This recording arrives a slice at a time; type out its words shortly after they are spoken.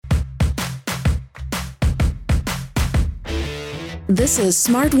This is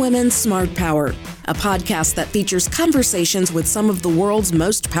Smart Women, Smart Power, a podcast that features conversations with some of the world's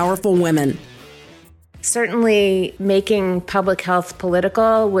most powerful women. Certainly, making public health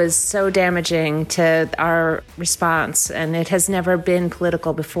political was so damaging to our response, and it has never been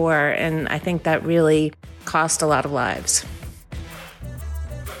political before, and I think that really cost a lot of lives.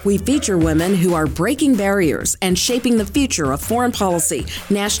 We feature women who are breaking barriers and shaping the future of foreign policy,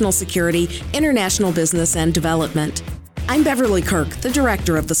 national security, international business, and development. I'm Beverly Kirk, the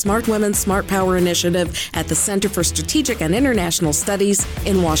director of the Smart Women, Smart Power initiative at the Center for Strategic and International Studies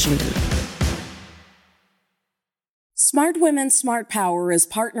in Washington. Smart Women, Smart Power is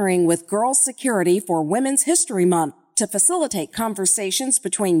partnering with Girls Security for Women's History Month to facilitate conversations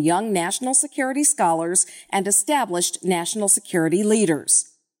between young national security scholars and established national security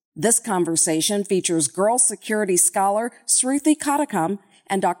leaders. This conversation features Girls Security scholar Sruthi Katakam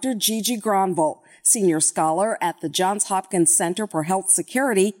and Dr. Gigi Gronvall, senior scholar at the Johns Hopkins Center for Health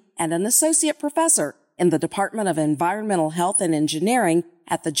Security and an associate professor in the Department of Environmental Health and Engineering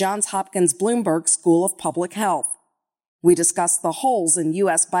at the Johns Hopkins Bloomberg School of Public Health. We discuss the holes in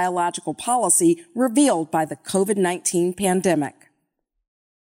U.S. biological policy revealed by the Covid-19 pandemic.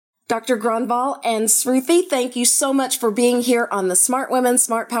 Dr. Gronvall and Sruthi, thank you so much for being here on the Smart Women,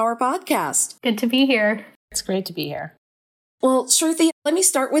 Smart Power podcast. Good to be here. It's great to be here. Well, Sruthi, let me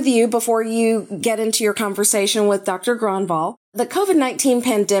start with you before you get into your conversation with Dr. Gronvall. The COVID-19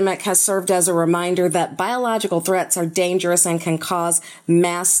 pandemic has served as a reminder that biological threats are dangerous and can cause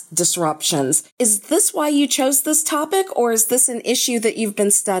mass disruptions. Is this why you chose this topic, or is this an issue that you've been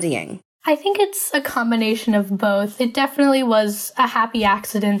studying? I think it's a combination of both. It definitely was a happy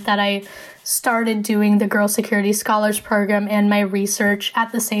accident that I started doing the Girl Security Scholars Program and my research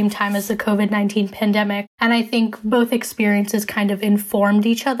at the same time as the COVID-19 pandemic. And I think both experiences kind of informed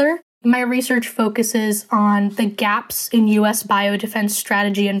each other. My research focuses on the gaps in U.S. biodefense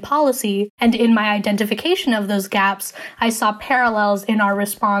strategy and policy, and in my identification of those gaps, I saw parallels in our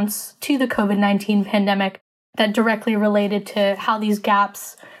response to the COVID-19 pandemic that directly related to how these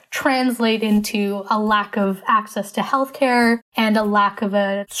gaps translate into a lack of access to healthcare and a lack of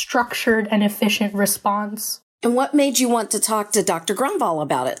a structured and efficient response. And what made you want to talk to Dr. Gronvall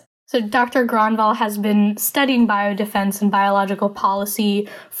about it? So Dr. Gronvall has been studying biodefense and biological policy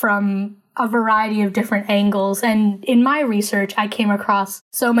from a variety of different angles. And in my research, I came across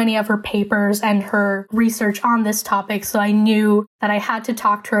so many of her papers and her research on this topic. So I knew that I had to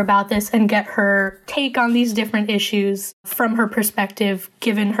talk to her about this and get her take on these different issues from her perspective,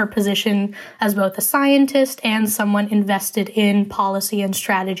 given her position as both a scientist and someone invested in policy and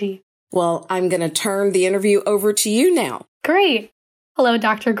strategy. Well, I'm going to turn the interview over to you now. Great. Hello,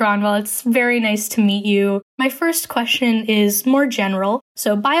 Dr. Gronvall. It's very nice to meet you. My first question is more general.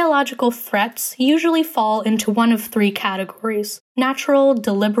 So biological threats usually fall into one of three categories: natural,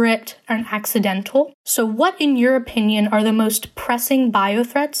 deliberate, and accidental. So what, in your opinion, are the most pressing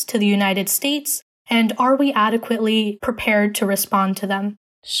biothreats to the United States, and are we adequately prepared to respond to them?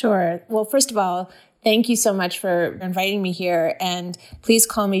 Sure. Well, first of all, thank you so much for inviting me here. And please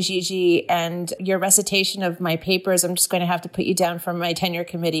call me Gigi. And your recitation of my papers, I'm just going to have to put you down from my tenure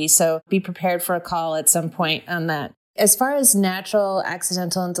committee. So be prepared for a call at some point on that. As far as natural,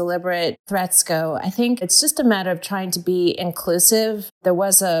 accidental, and deliberate threats go, I think it's just a matter of trying to be inclusive. There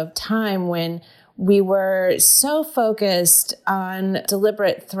was a time when we were so focused on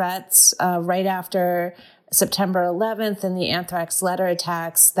deliberate threats right after September 11th and the anthrax letter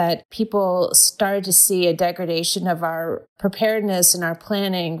attacks that people started to see a degradation of our preparedness and our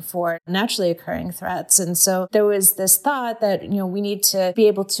planning for naturally occurring threats. And so there was this thought that, we need to be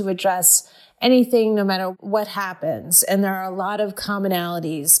able to address anything no matter what happens. And there are a lot of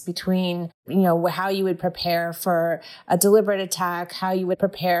commonalities between, how you would prepare for a deliberate attack, how you would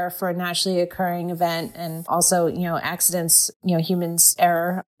prepare for a naturally occurring event, and also, accidents, humans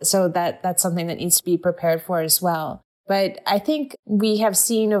error. So that's something that needs to be prepared for as well. But I think we have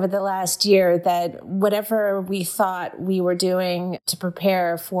seen over the last year that whatever we thought we were doing to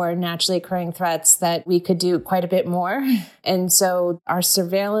prepare for naturally occurring threats, that we could do quite a bit more. And so our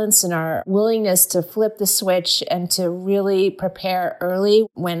surveillance and our willingness to flip the switch and to really prepare early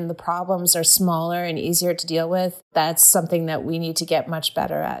when the problems are smaller and easier to deal with, that's something that we need to get much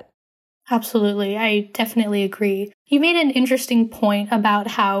better at. Absolutely. I definitely agree. You made an interesting point about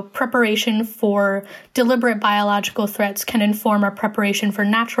how preparation for deliberate biological threats can inform our preparation for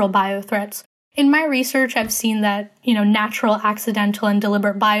natural biothreats. In my research, I've seen that, natural, accidental, and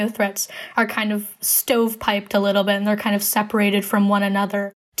deliberate biothreats are kind of stovepiped a little bit, and they're kind of separated from one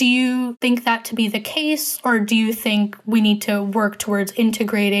another. Do you think that to be the case, or do you think we need to work towards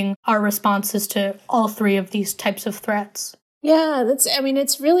integrating our responses to all three of these types of threats? Yeah,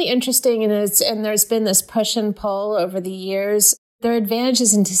 it's really interesting. And there's been this push and pull over the years. There are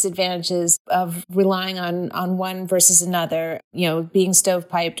advantages and disadvantages of relying on one versus another, being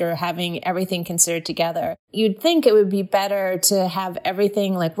stovepiped or having everything considered together. You'd think it would be better to have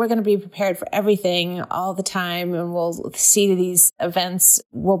everything, like we're going to be prepared for everything all the time, and we'll see these events,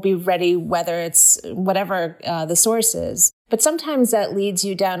 we'll be ready, whether it's whatever the source is. But sometimes that leads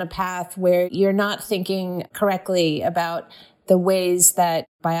you down a path where you're not thinking correctly about the ways that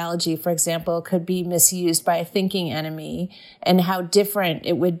biology, for example, could be misused by a thinking enemy, and how different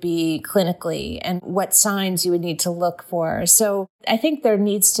it would be clinically and what signs you would need to look for. So I think there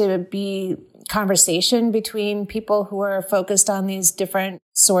needs to be conversation between people who are focused on these different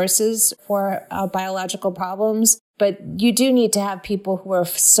sources for biological problems. But you do need to have people who are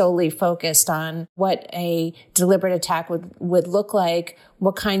solely focused on what a deliberate attack would look like,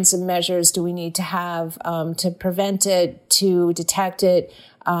 what kinds of measures do we need to have to prevent it, to detect it,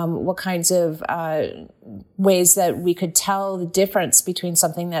 what kinds of ways that we could tell the difference between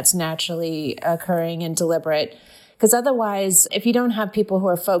something that's naturally occurring and deliberate. Because otherwise, if you don't have people who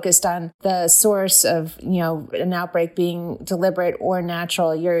are focused on the source of, an outbreak being deliberate or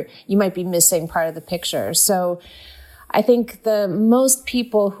natural, you might be missing part of the picture. So I think the most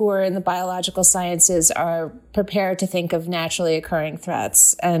people who are in the biological sciences are prepared to think of naturally occurring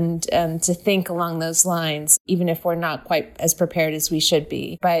threats and to think along those lines, even if we're not quite as prepared as we should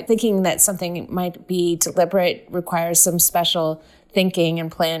be. But thinking that something might be deliberate requires some special thinking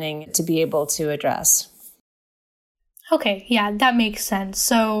and planning to be able to address. Okay, yeah, that makes sense.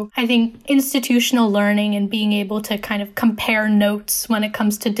 So I think institutional learning and being able to kind of compare notes when it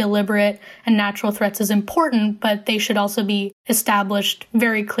comes to deliberate and natural threats is important, but they should also be established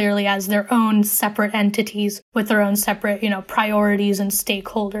very clearly as their own separate entities with their own separate, priorities and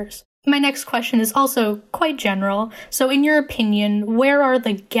stakeholders. My next question is also quite general. So in your opinion, where are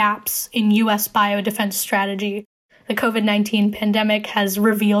the gaps in U.S. biodefense strategy? The COVID-19 pandemic has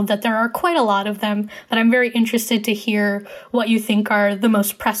revealed that there are quite a lot of them, but I'm very interested to hear what you think are the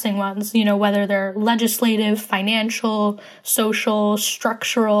most pressing ones, whether they're legislative, financial, social,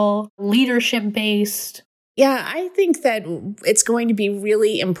 structural, leadership-based. Yeah, I think that it's going to be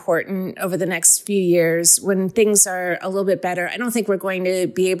really important over the next few years when things are a little bit better. I don't think we're going to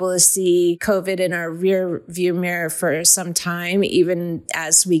be able to see COVID in our rear view mirror for some time, even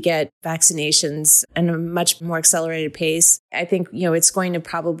as we get vaccinations at a much more accelerated pace. I think, it's going to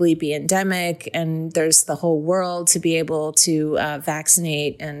probably be endemic, and there's the whole world to be able to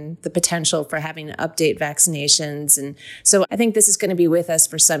vaccinate and the potential for having to update vaccinations. And so I think this is going to be with us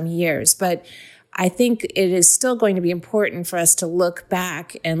for some years. But I think it is still going to be important for us to look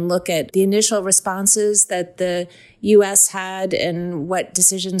back and look at the initial responses that the U.S. had and what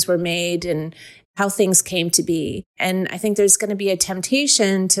decisions were made and how things came to be. And I think there's going to be a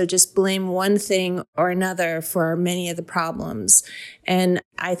temptation to just blame one thing or another for many of the problems. And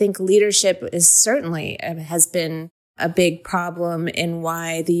I think leadership is certainly has been a big problem in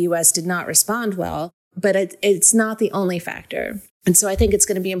why the U.S. did not respond well, but it's not the only factor. And so I think it's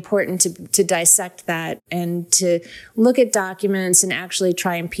going to be important to dissect that and to look at documents and actually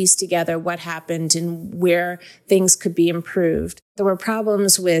try and piece together what happened and where things could be improved. There were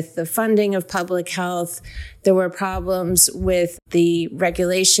problems with the funding of public health. There were problems with the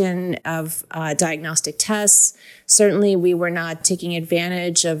regulation of diagnostic tests. Certainly, we were not taking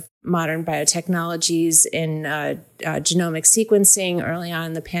advantage of modern biotechnologies in genomic sequencing early on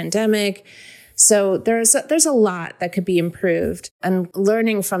in the pandemic. So there's a lot that could be improved. And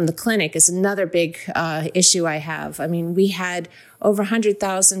learning from the clinic is another big issue I have. I mean, we had over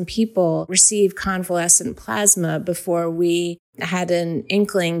 100,000 people receive convalescent plasma before we had an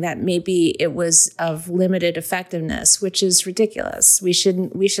inkling that maybe it was of limited effectiveness, which is ridiculous. We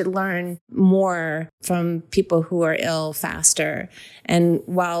should learn more from people who are ill faster. And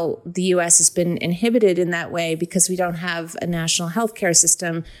while the U.S. has been inhibited in that way because we don't have a national healthcare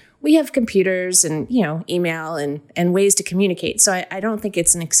system, we have computers and, email and ways to communicate. So I don't think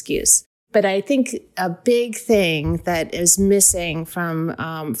it's an excuse. But I think a big thing that is missing from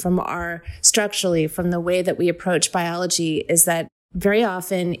our structurally, from the way that we approach biology, is that very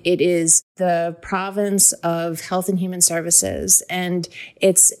often it is the province of Health and Human Services, and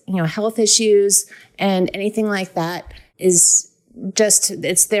it's, health issues and anything like that is just,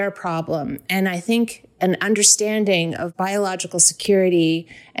 it's their problem. And I think an understanding of biological security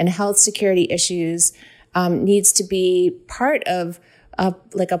and health security issues needs to be part of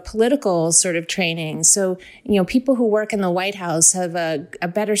like a political sort of training. So, people who work in the White House have a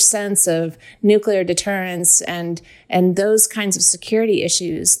better sense of nuclear deterrence and those kinds of security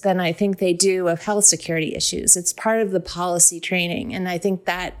issues than I think they do of health security issues. It's part of the policy training. And I think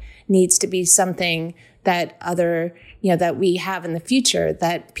that needs to be something that that we have in the future,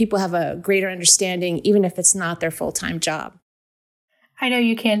 that people have a greater understanding, even if it's not their full-time job. I know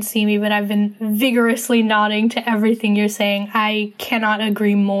you can't see me, but I've been vigorously nodding to everything you're saying. I cannot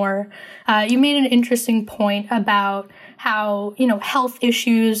agree more. You made an interesting point about how, health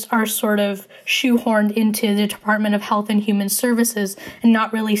issues are sort of shoehorned into the Department of Health and Human Services and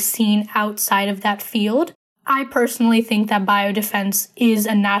not really seen outside of that field. I personally think that biodefense is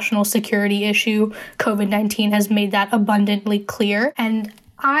a national security issue. COVID-19 has made that abundantly clear. And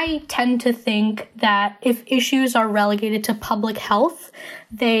I tend to think that if issues are relegated to public health,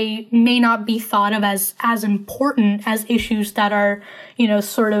 they may not be thought of as important as issues that are,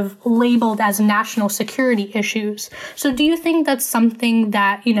 sort of labeled as national security issues. So do you think that's something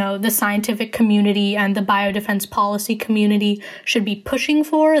that, the scientific community and the biodefense policy community should be pushing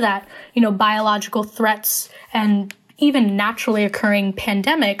for, that, biological threats and even naturally occurring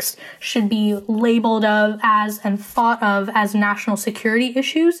pandemics should be labeled and thought of as national security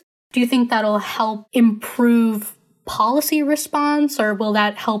issues? Do you think that'll help improve policy response, or will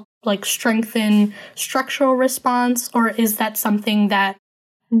that help strengthen structural response, or is that something that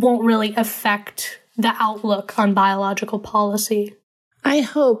won't really affect the outlook on biological policy? I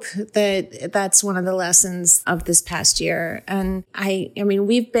hope that that's one of the lessons of this past year. And I mean,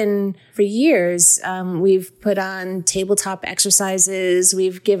 we've been for years, we've put on tabletop exercises.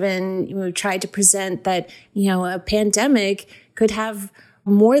 We've tried to present that, a pandemic could have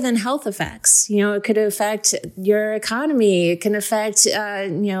more than health effects. It could affect your economy. It can affect,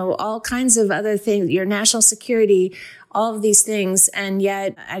 all kinds of other things, your national security, all of these things. And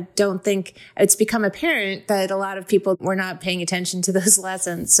yet I don't think it's become apparent that a lot of people were not paying attention to those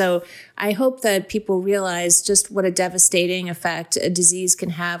lessons. So I hope that people realize just what a devastating effect a disease can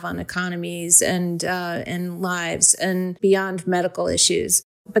have on economies and lives and beyond medical issues.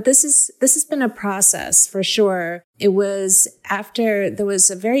 But this has been a process for sure. It was after there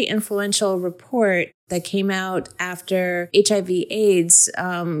was a very influential report that came out after HIV/AIDS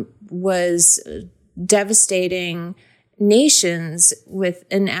was devastating nations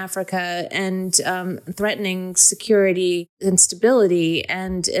in Africa and threatening security and stability.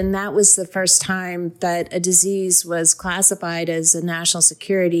 And that was the first time that a disease was classified as a national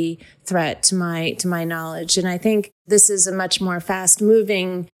security threat to my knowledge. And I think this is a much more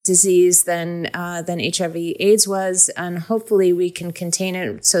fast-moving disease than HIV/AIDS was. And hopefully we can contain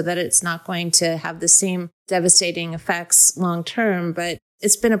it so that it's not going to have the same devastating effects long term. But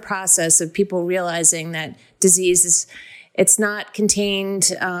it's been a process of people realizing that disease it's not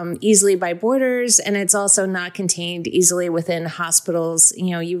contained easily by borders, and it's also not contained easily within hospitals.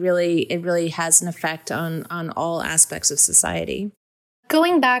 It really has an effect on all aspects of society.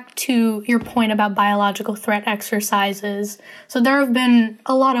 Going back to your point about biological threat exercises, so there have been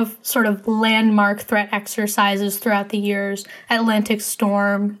a lot of sort of landmark threat exercises throughout the years: Atlantic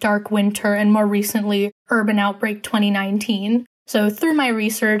Storm, Dark Winter, and more recently, Urban Outbreak 2019. So through my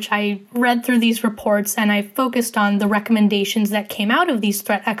research, I read through these reports and I focused on the recommendations that came out of these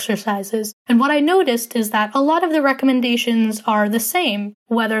threat exercises. And what I noticed is that a lot of the recommendations are the same,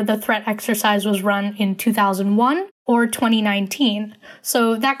 whether the threat exercise was run in 2001 or 2019.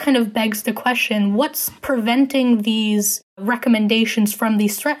 So that kind of begs the question, what's preventing these recommendations from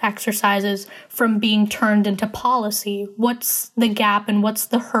these threat exercises from being turned into policy? What's the gap and what's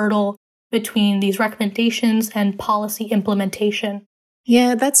the hurdle between these recommendations and policy implementation?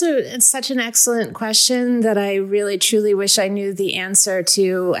 Yeah, it's such an excellent question that I really truly wish I knew the answer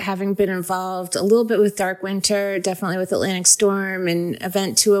to, having been involved a little bit with Dark Winter, definitely with Atlantic Storm and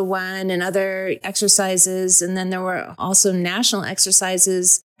Event 201 and other exercises. And then there were also national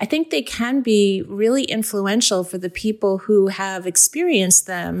exercises. I think they can be really influential for the people who have experienced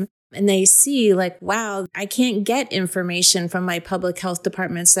them. And they see wow, I can't get information from my public health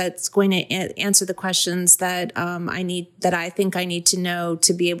departments that's going to answer the questions that I think I need to know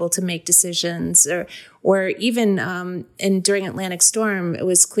to be able to make decisions. Or even during Atlantic Storm, it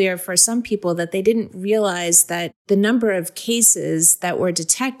was clear for some people that they didn't realize that the number of cases that were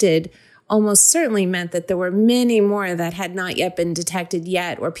detected almost certainly meant that there were many more that had not yet been detected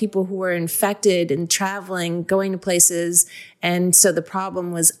yet, or people who were infected and traveling, going to places. And so the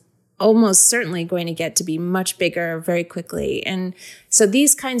problem was almost certainly going to get to be much bigger very quickly. And so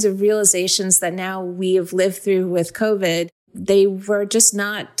these kinds of realizations that now we have lived through with COVID they were just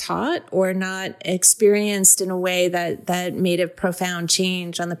not taught or not experienced in a way that made a profound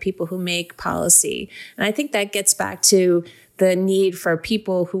change on the people who make policy. And I think that gets back to the need for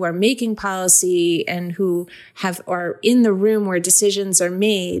people who are making policy and who are in the room where decisions are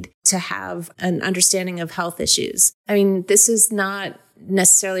made to have an understanding of health issues. I mean, this is not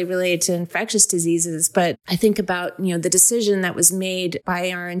necessarily related to infectious diseases, but I think about, the decision that was made by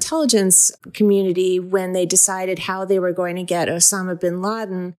our intelligence community when they decided how they were going to get Osama bin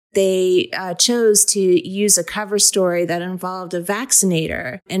Laden. They chose to use a cover story that involved a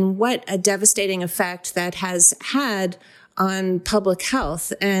vaccinator, and what a devastating effect that has had on public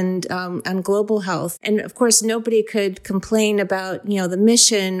health and on global health. And of course, nobody could complain about, the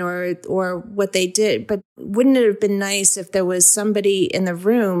mission or what they did. But wouldn't it have been nice if there was somebody in the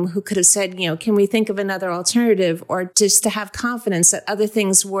room who could have said, can we think of another alternative, or just to have confidence that other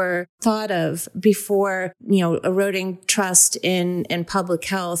things were thought of before, eroding trust in public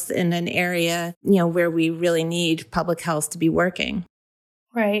health in an area, where we really need public health to be working.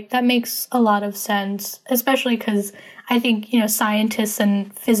 Right. That makes a lot of sense, especially because I think, scientists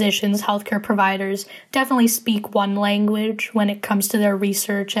and physicians, healthcare providers definitely speak one language when it comes to their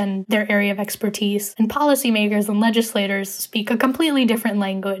research and their area of expertise. And policymakers and legislators speak a completely different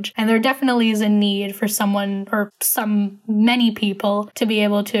language. And there definitely is a need for someone or many people to be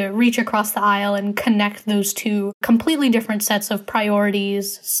able to reach across the aisle and connect those two completely different sets of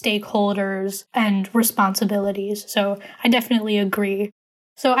priorities, stakeholders, and responsibilities. So I definitely agree.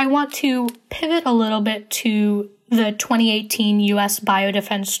 So I want to pivot a little bit to the 2018 U.S.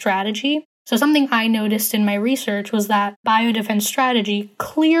 Biodefense strategy. So something I noticed in my research was that Biodefense strategy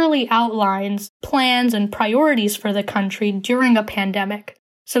clearly outlines plans and priorities for the country during a pandemic.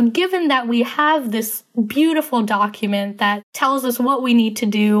 So given that we have this beautiful document that tells us what we need to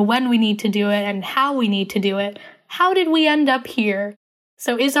do, when we need to do it, and how we need to do it, how did we end up here?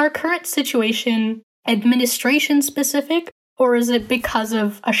 So is our current situation administration specific? Or is it because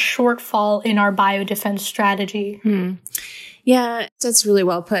of a shortfall in our biodefense strategy? Yeah, that's really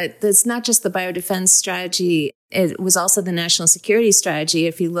well put. It's not just the biodefense strategy. It was also the national security strategy.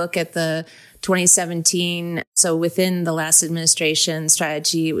 If you look at the 2017, so within the last administration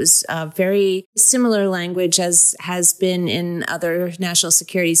strategy, it was very similar language as has been in other national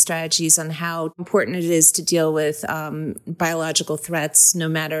security strategies on how important it is to deal with biological threats, no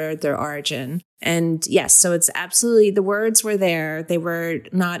matter their origin. And yes, so it's absolutely, the words were there, they were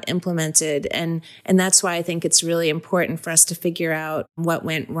not implemented. And that's why I think it's really important for us to figure out what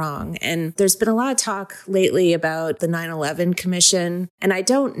went wrong. And there's been a lot of talk lately about the 9/11 Commission. And I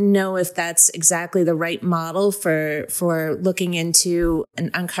don't know if that's exactly the right model for looking into and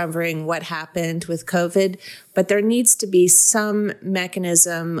uncovering what happened with COVID. But there needs to be some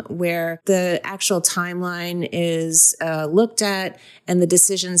mechanism where the actual timeline is looked at and the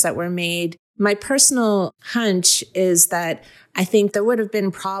decisions that were made. My personal hunch is that I think there would have been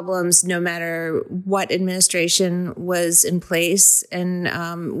problems no matter what administration was in place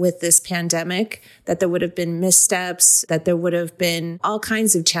and with this pandemic, that there would have been missteps, that there would have been all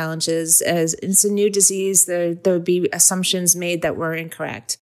kinds of challenges. As it's a new disease, there would be assumptions made that were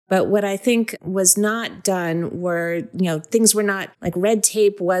incorrect. But what I think was not done were, things were not, like red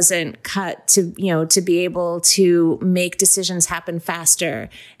tape wasn't cut to be able to make decisions happen faster.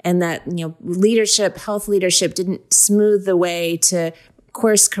 And that, health leadership didn't smooth the way to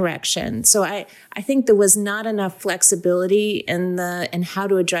course correction. So I think there was not enough flexibility in how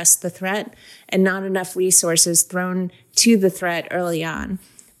to address the threat and not enough resources thrown to the threat early on.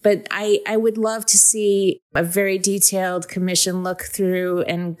 But I would love to see a very detailed commission look through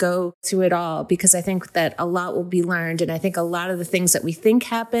and go through it all, because I think that a lot will be learned. And I think a lot of the things that we think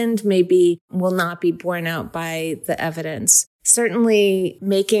happened will not be borne out by the evidence. Certainly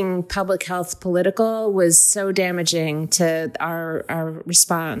making public health political was so damaging to our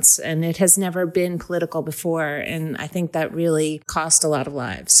response, and it has never been political before. And I think that really cost a lot of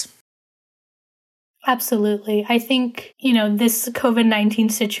lives. Absolutely. I think, this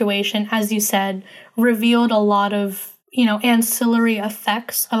COVID-19 situation, as you said, revealed a lot of, ancillary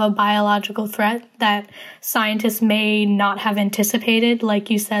effects of a biological threat that scientists may not have anticipated.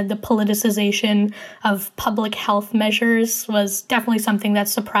 Like you said, the politicization of public health measures was definitely something that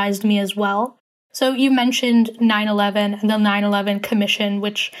surprised me as well. So you mentioned 9/11 and the 9/11 Commission,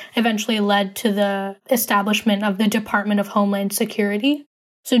 which eventually led to the establishment of the Department of Homeland Security.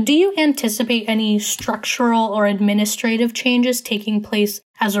 So do you anticipate any structural or administrative changes taking place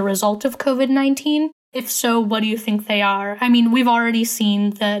as a result of COVID-19? If so, what do you think they are? I mean, we've already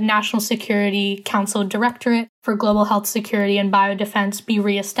seen the National Security Council Directorate for Global Health Security and Biodefense be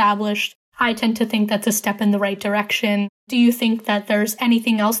reestablished. I tend to think that's a step in the right direction. Do you think that there's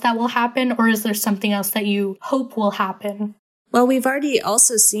anything else that will happen, or is there something else that you hope will happen? Well, we've already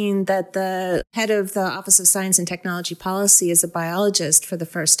also seen that the head of the Office of Science and Technology Policy is a biologist for the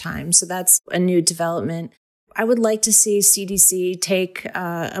first time. So that's a new development. I would like to see CDC take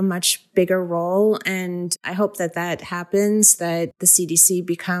a much bigger role, and I hope that that happens, that the CDC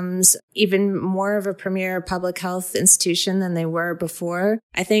becomes even more of a premier public health institution than they were before.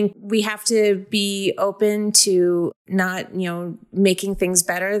 I think we have to be open to not, making things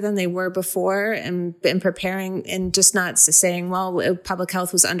better than they were before and preparing and just not saying, well, public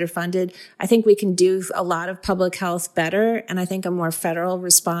health was underfunded. I think we can do a lot of public health better, and I think a more federal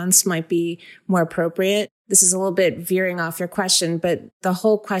response might be more appropriate. This is a little bit veering off your question, but the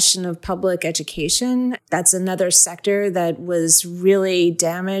whole question of public education, that's another sector that was really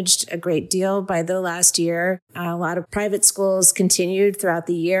damaged a great deal by the last year. A lot of private schools continued throughout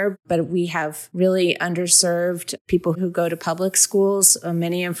the year, but we have really underserved people who go to public schools,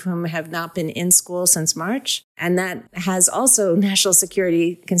 many of whom have not been in school since March. And that has also national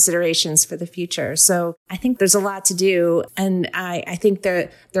security considerations for the future. So I think there's a lot to do. And I think there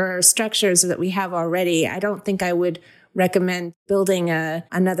are structures that we have already. I don't think I would recommend building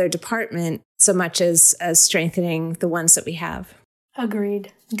another department so much as strengthening the ones that we have.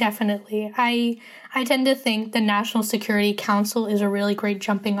 Agreed. Definitely. I tend to think the National Security Council is a really great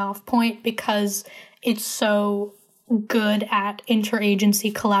jumping off point because it's so good at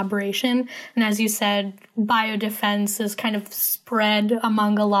interagency collaboration. And as you said, biodefense is kind of spread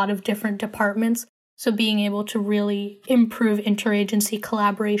among a lot of different departments. So being able to really improve interagency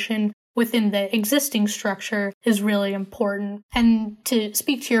collaboration within the existing structure is really important. And to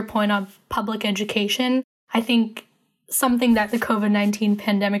speak to your point on public education, I think something that the COVID-19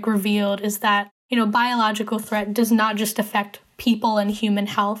 pandemic revealed is that, biological threat does not just affect people and human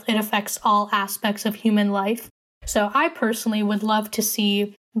health, it affects all aspects of human life. So I personally would love to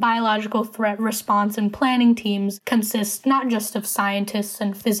see biological threat response and planning teams consist not just of scientists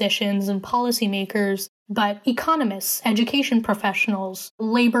and physicians and policymakers, but economists, education professionals,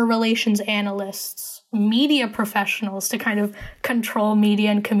 labor relations analysts, media professionals to kind of control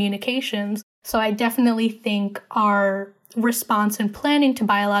media and communications. So I definitely think our response and planning to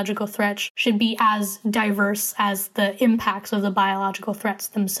biological threats should be as diverse as the impacts of the biological threats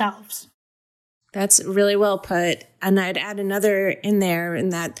themselves. That's really well put. And I'd add another in there in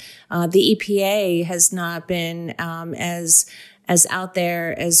that the EPA has not been as out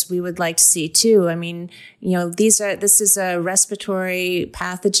there as we would like to see too. I mean, this is a respiratory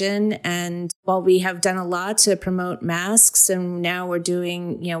pathogen, and while we have done a lot to promote masks, and now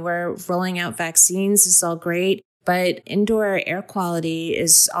we're rolling out vaccines, it's all great. But indoor air quality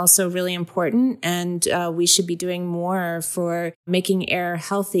is also really important, and we should be doing more for making air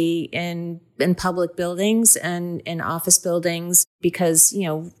healthy in public buildings and in office buildings, because,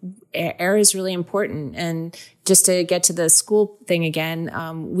 air is really important. And just to get to the school thing again,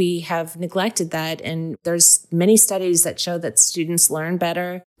 we have neglected that. And there's many studies that show that students learn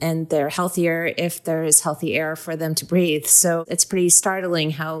better and they're healthier if there is healthy air for them to breathe. So it's pretty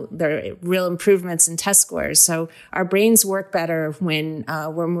startling how there are real improvements in test scores. So our brains work better when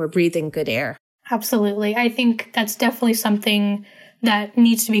we're breathing good air. Absolutely. I think that's definitely something that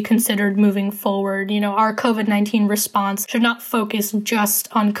needs to be considered moving forward. Our COVID-19 response should not focus just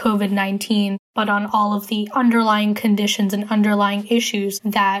on COVID-19, but on all of the underlying conditions and underlying issues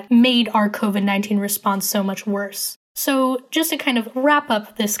that made our COVID-19 response so much worse. So just to kind of wrap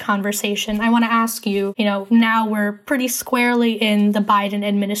up this conversation, I want to ask you, now we're pretty squarely in the Biden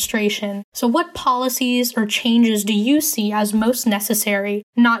administration. So what policies or changes do you see as most necessary,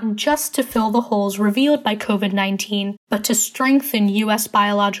 not just to fill the holes revealed by COVID-19, but to strengthen U.S.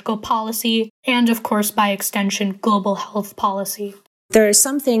 biological policy and, of course, by extension, global health policy? There are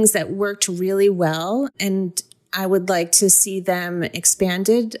some things that worked really well, and I would like to see them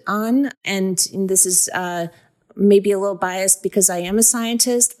expanded on. And this is maybe a little biased because I am a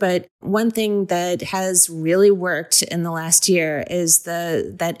scientist, but one thing that has really worked in the last year is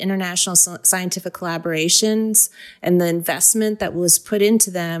that international scientific collaborations and the investment that was put into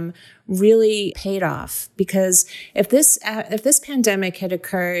them really paid off. Because if this pandemic had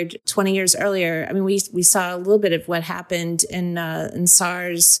occurred 20 years earlier, I mean, we saw a little bit of what happened in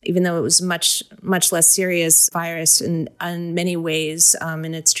SARS, even though it was much less serious virus in many ways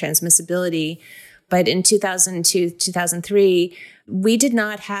in its transmissibility. But in 2002, 2003, we did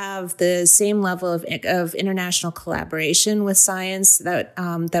not have the same level of international collaboration with science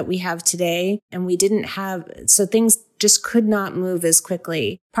that we have today, and we didn't have. So things just could not move as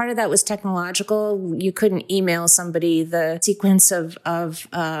quickly. Part of that was technological. You couldn't email somebody the sequence of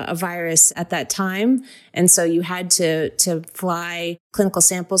a virus at that time. And so you had to fly clinical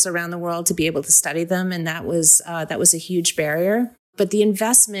samples around the world to be able to study them. And that was a huge barrier. But the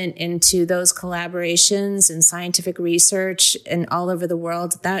investment into those collaborations and scientific research and all over the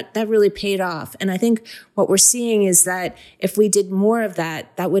world, that really paid off. And I think what we're seeing is that if we did more of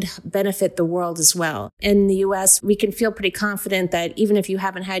that, that would benefit the world as well. In the US, we can feel pretty confident that even if you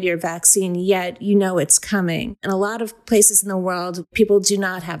haven't had your vaccine yet, you know it's coming. In a lot of places in the world, people do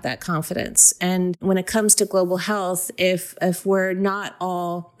not have that confidence. And when it comes to global health, if we're not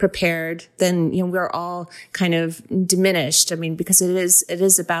all prepared, then we're all kind of diminished. I mean, because it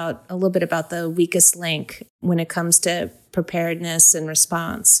is about a little bit about the weakest link when it comes to preparedness and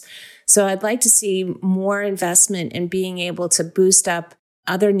response. So I'd like to see more investment in being able to boost up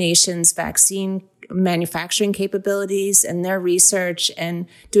other nations' vaccine manufacturing capabilities and their research, and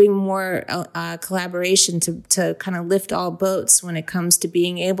doing more collaboration to kind of lift all boats when it comes to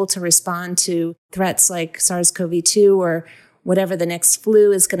being able to respond to threats like SARS-CoV-2 or whatever the next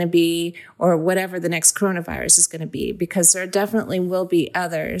flu is going to be, or whatever the next coronavirus is going to be, because there definitely will be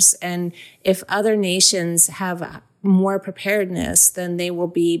others. And if other nations have more preparedness, then they will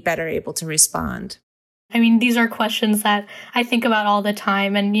be better able to respond. I mean, these are questions that I think about all the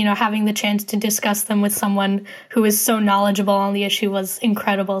time, and, having the chance to discuss them with someone who is so knowledgeable on the issue was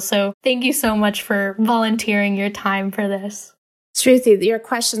incredible. So thank you so much for volunteering your time for this. Sruthi, your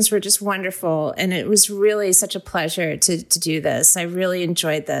questions were just wonderful, and it was really such a pleasure to do this. I really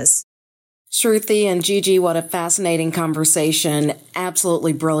enjoyed this. Sruthi and Gigi, what a fascinating conversation.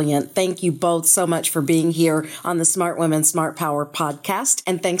 Absolutely brilliant. Thank you both so much for being here on the Smart Women, Smart Power podcast,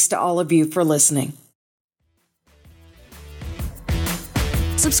 and thanks to all of you for listening.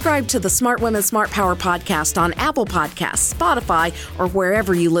 Subscribe to the Smart Women, Smart Power podcast on Apple Podcasts, Spotify, or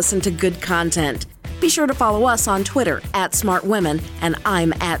wherever you listen to good content. Be sure to follow us on Twitter @SmartWomen, and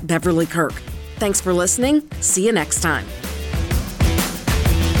I'm @Beverly Kirk. Thanks for listening. See you next time.